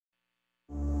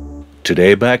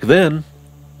Today back then.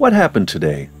 What happened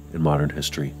today in modern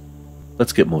history?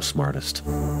 Let's get most smartest.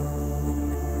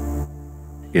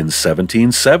 In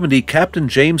 1770, Captain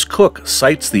James Cook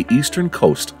sights the eastern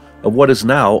coast of what is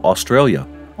now Australia.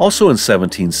 Also in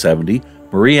 1770,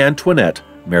 Marie Antoinette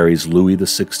marries Louis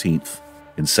XVI.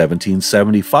 In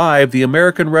 1775, the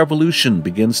American Revolution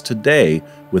begins today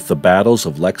with the battles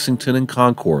of Lexington and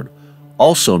Concord,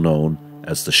 also known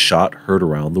as the shot heard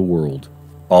around the world.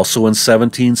 Also in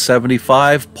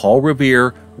 1775, Paul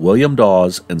Revere, William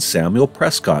Dawes, and Samuel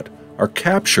Prescott are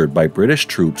captured by British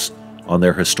troops on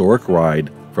their historic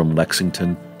ride from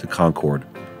Lexington to Concord.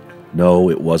 No,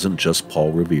 it wasn't just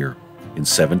Paul Revere. In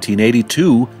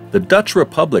 1782, the Dutch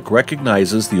Republic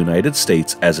recognizes the United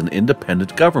States as an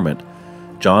independent government.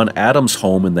 John Adams'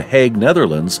 home in The Hague,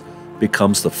 Netherlands,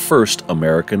 becomes the first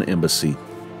American embassy.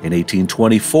 In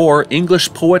 1824,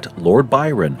 English poet Lord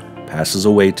Byron passes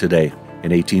away today.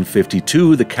 In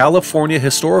 1852, the California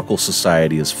Historical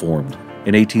Society is formed.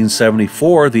 In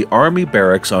 1874, the Army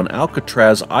barracks on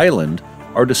Alcatraz Island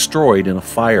are destroyed in a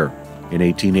fire. In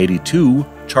 1882,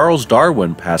 Charles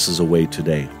Darwin passes away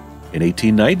today. In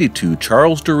 1892,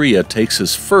 Charles Doria takes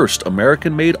his first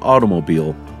American-made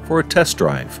automobile for a test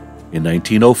drive. In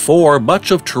 1904,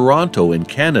 much of Toronto in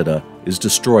Canada is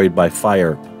destroyed by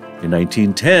fire. In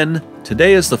 1910,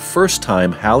 today is the first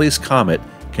time Halley's Comet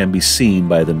can be seen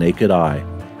by the naked eye.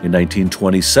 In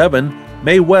 1927,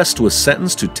 Mae West was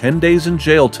sentenced to 10 days in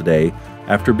jail today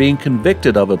after being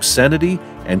convicted of obscenity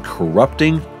and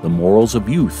corrupting the morals of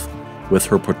youth with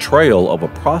her portrayal of a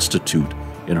prostitute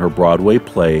in her Broadway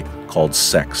play called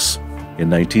Sex. In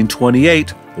 1928,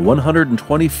 the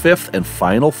 125th and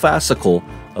final fascicle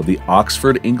of the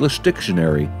Oxford English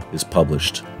Dictionary is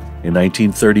published. In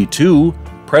 1932,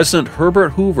 President Herbert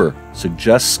Hoover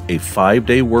suggests a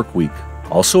 5-day work week.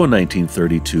 Also in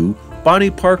 1932, Bonnie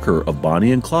Parker of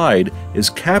Bonnie and Clyde is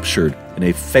captured in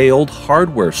a failed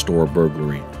hardware store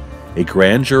burglary. A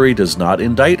grand jury does not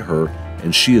indict her,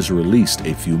 and she is released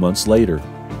a few months later.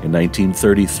 In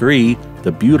 1933,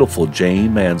 the beautiful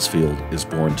Jane Mansfield is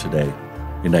born today.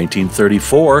 In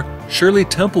 1934, Shirley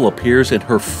Temple appears in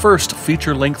her first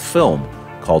feature-length film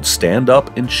called Stand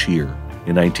Up and Cheer.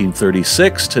 In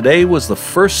 1936, today was the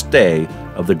first day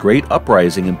of the Great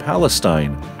Uprising in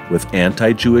Palestine, with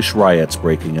anti-Jewish riots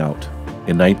breaking out.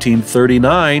 In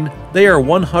 1939, they are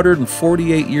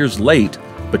 148 years late,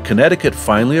 but Connecticut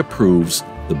finally approves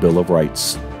the Bill of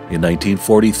Rights. In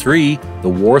 1943, the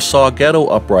Warsaw Ghetto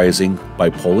Uprising by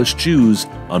Polish Jews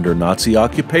under Nazi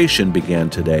occupation began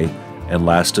today and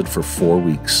lasted for 4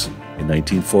 weeks. In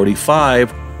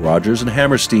 1945, Rodgers and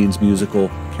Hammerstein's musical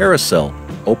Carousel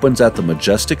opens at the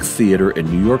Majestic Theater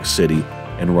in New York City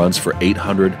and runs for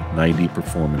 890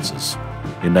 performances.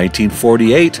 In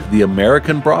 1948, the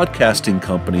American Broadcasting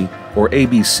Company, or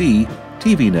ABC,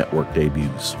 TV network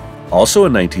debuts. Also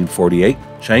in 1948,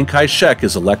 Chiang Kai-shek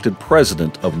is elected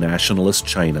president of Nationalist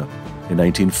China. In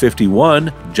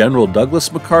 1951, General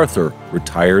Douglas MacArthur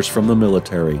retires from the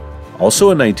military. Also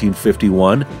in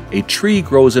 1951, A Tree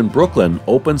Grows in Brooklyn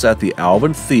opens at the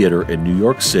Alvin Theater in New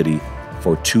York City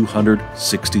for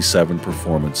 267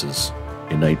 performances.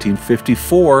 In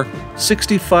 1954,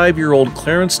 65-year-old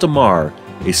Clarence DeMar,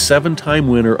 a 7-time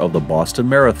winner of the Boston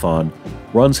Marathon,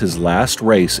 runs his last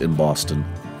race in Boston,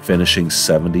 finishing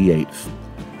 78th.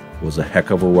 Was a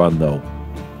heck of a run, though.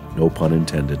 No pun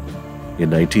intended. In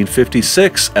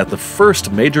 1956, at the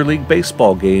first Major League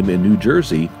Baseball game in New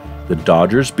Jersey, the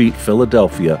Dodgers beat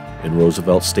Philadelphia in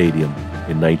Roosevelt Stadium.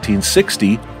 In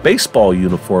 1960, baseball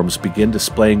uniforms begin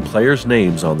displaying players'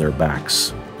 names on their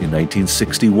backs. In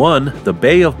 1961, the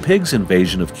Bay of Pigs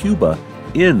invasion of Cuba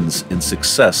ends in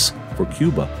success for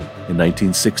Cuba. In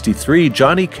 1963,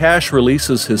 Johnny Cash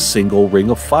releases his single Ring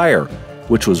of Fire,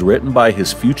 which was written by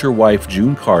his future wife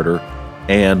June Carter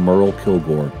and Merle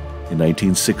Kilgore. In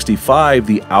 1965,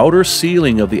 the outer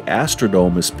ceiling of the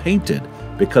Astrodome is painted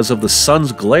because of the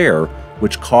sun's glare,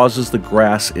 which causes the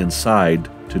grass inside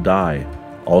to die.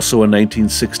 Also in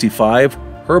 1965,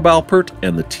 Herb Alpert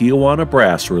and the Tijuana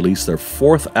Brass released their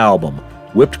 4th album,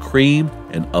 Whipped Cream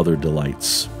and Other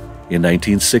Delights. In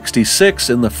 1966,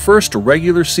 in the first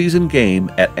regular season game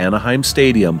at Anaheim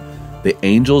Stadium, the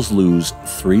Angels lose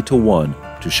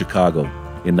 3-1 to Chicago.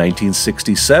 In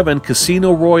 1967,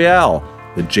 Casino Royale,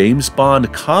 the James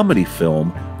Bond comedy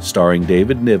film starring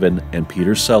David Niven and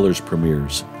Peter Sellers,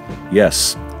 premieres.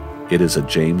 Yes, it is a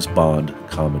James Bond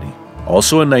comedy.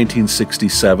 Also in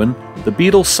 1967, the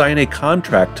Beatles sign a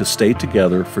contract to stay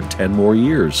together for 10 more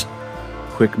years.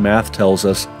 Quick math tells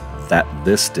us that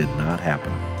this did not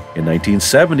happen. In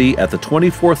 1970, at the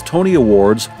 24th Tony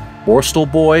Awards,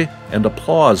 Borstal Boy and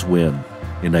Applause win.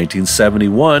 In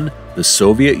 1971, the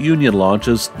Soviet Union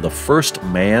launches the first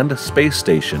manned space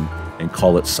station and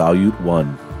call it Salyut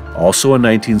 1. Also in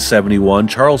 1971,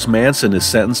 Charles Manson is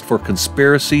sentenced for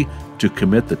conspiracy to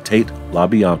commit the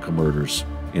Tate-LaBianca murders.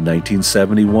 In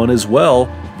 1971 as well,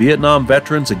 Vietnam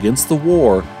Veterans Against the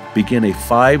War begin a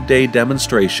 5-day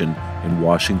demonstration in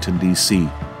Washington, D.C.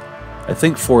 I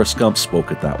think Forrest Gump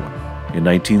spoke at that one. In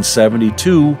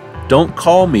 1972, Don't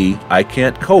Call Me, I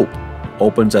Can't Cope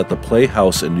opens at the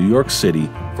Playhouse in New York City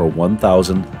for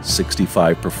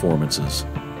 1,065 performances.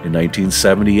 In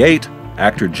 1978,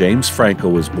 actor James Franco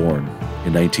was born.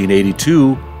 In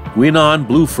 1982, Gwinnett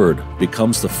Bluford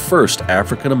becomes the first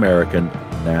African-American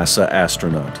NASA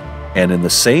astronaut. And in the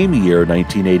same year,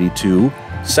 1982,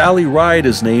 Sally Ride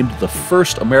is named the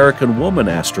first American woman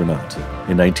astronaut.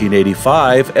 In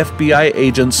 1985, FBI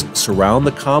agents surround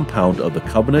the compound of the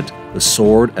Covenant, the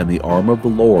Sword, and the Arm of the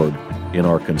Lord in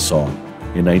Arkansas.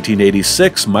 In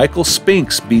 1986, Michael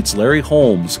Spinks beats Larry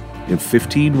Holmes in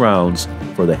 15 rounds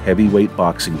for the heavyweight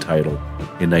boxing title.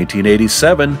 In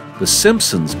 1987, The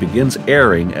Simpsons begins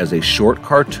airing as a short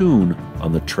cartoon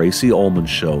on The Tracy Ullman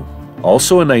Show.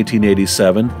 Also in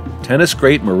 1987, tennis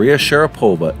great Maria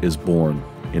Sharapova is born.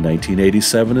 In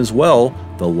 1987 as well,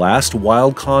 the last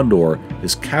wild condor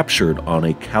is captured on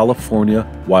a California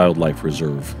wildlife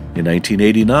reserve. In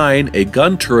 1989, a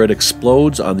gun turret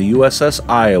explodes on the USS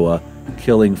Iowa,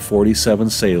 killing 47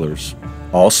 sailors.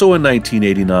 Also in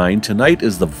 1989, tonight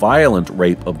is the violent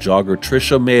rape of jogger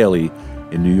Tricia Mailey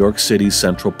in New York City's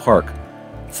Central Park.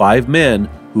 5 men,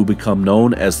 who become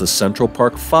known as the Central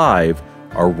Park Five,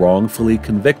 are wrongfully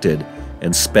convicted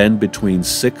and spend between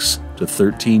 6 to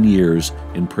 13 years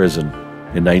in prison.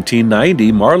 In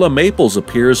 1990, Marla Maples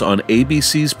appears on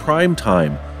ABC's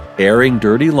Primetime, airing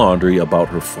dirty laundry about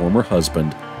her former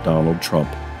husband, Donald Trump.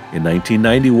 In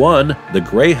 1991, the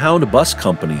Greyhound Bus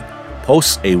Company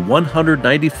posts a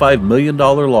 $195 million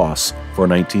loss for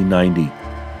 1990.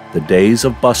 The days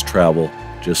of bus travel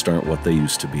just aren't what they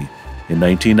used to be. In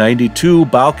 1992,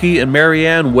 Balki and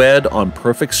Marianne wed on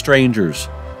Perfect Strangers.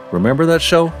 Remember that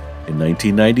show? In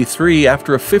 1993,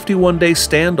 after a 51-day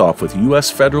standoff with U.S.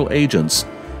 federal agents,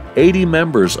 80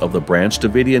 members of the Branch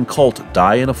Davidian cult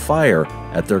die in a fire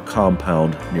at their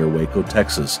compound near Waco,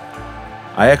 Texas.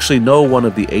 I actually know one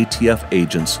of the ATF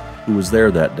agents who was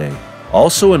there that day.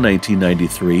 Also in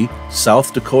 1993,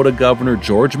 South Dakota Governor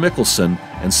George Mickelson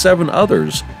and 7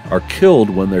 others are killed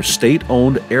when their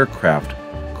state-owned aircraft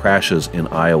crashes in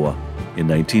Iowa. In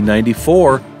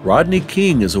 1994, Rodney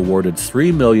King is awarded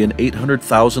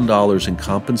 $3,800,000 in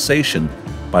compensation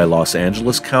by Los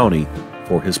Angeles County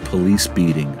for his police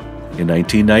beating. In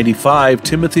 1995,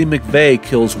 Timothy McVeigh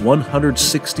kills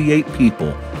 168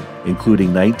 people,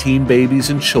 including 19 babies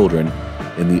and children,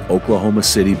 in the Oklahoma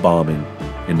City bombing.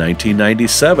 In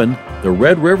 1997, the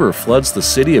Red River floods the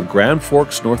city of Grand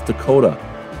Forks, North Dakota.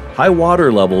 High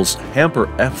water levels hamper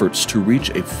efforts to reach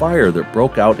a fire that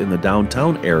broke out in the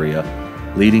downtown area,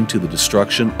 leading to the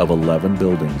destruction of 11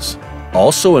 buildings.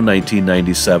 Also in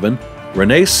 1997,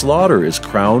 Renee Slaughter is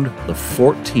crowned the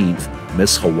 14th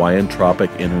Miss Hawaiian Tropic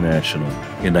International.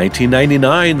 In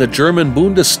 1999, the German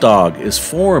Bundestag is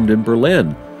formed in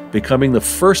Berlin, becoming the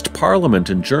first parliament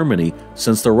in Germany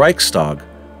since the Reichstag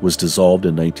was dissolved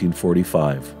in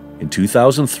 1945. In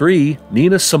 2003,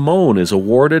 Nina Simone is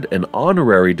awarded an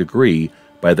honorary degree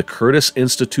by the Curtis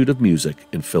Institute of Music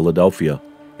in Philadelphia.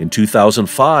 In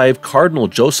 2005, Cardinal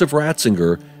Joseph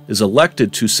Ratzinger is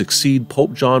elected to succeed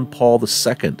Pope John Paul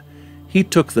II. He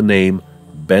took the name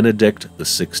Benedict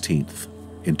XVI.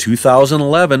 In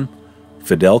 2011,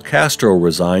 Fidel Castro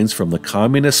resigns from the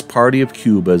Communist Party of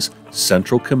Cuba's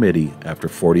Central Committee after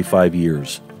 45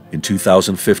 years. In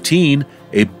 2015,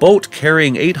 a boat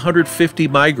carrying 850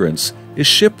 migrants is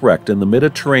shipwrecked in the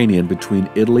Mediterranean between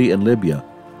Italy and Libya.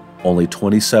 Only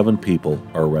 27 people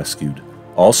are rescued.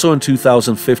 Also in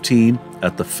 2015,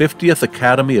 at the 50th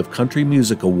Academy of Country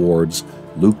Music Awards,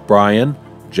 Luke Bryan,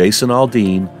 Jason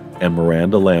Aldean, and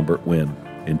Miranda Lambert win.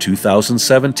 In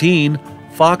 2017,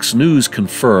 Fox News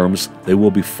confirms they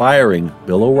will be firing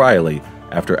Bill O'Reilly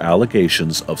after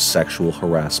allegations of sexual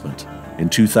harassment. In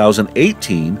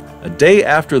 2018, a day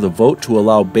after the vote to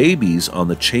allow babies on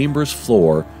the chamber's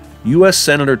floor, U.S.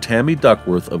 Senator Tammy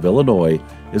Duckworth of Illinois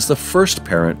is the first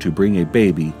parent to bring a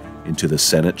baby into the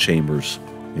Senate chambers.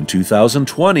 In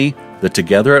 2020, the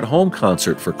Together at Home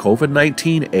concert for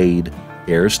COVID-19 aid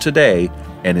airs today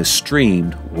and is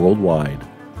streamed worldwide.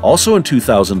 Also in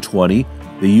 2020,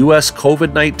 the U.S.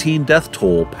 COVID-19 death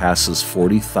toll passes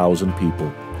 40,000 people.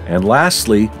 And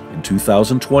lastly, in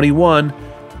 2021,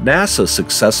 NASA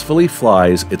successfully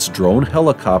flies its drone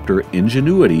helicopter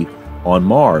Ingenuity on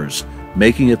Mars,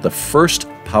 making it the first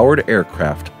powered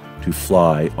aircraft to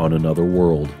fly on another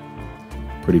world.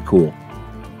 Pretty cool.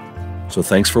 So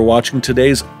thanks for watching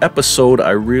today's episode.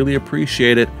 I really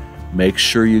appreciate it. Make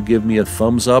sure you give me a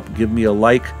thumbs up, give me a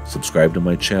like, subscribe to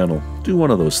my channel. Do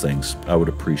one of those things. I would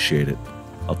appreciate it.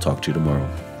 I'll talk to you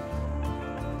tomorrow.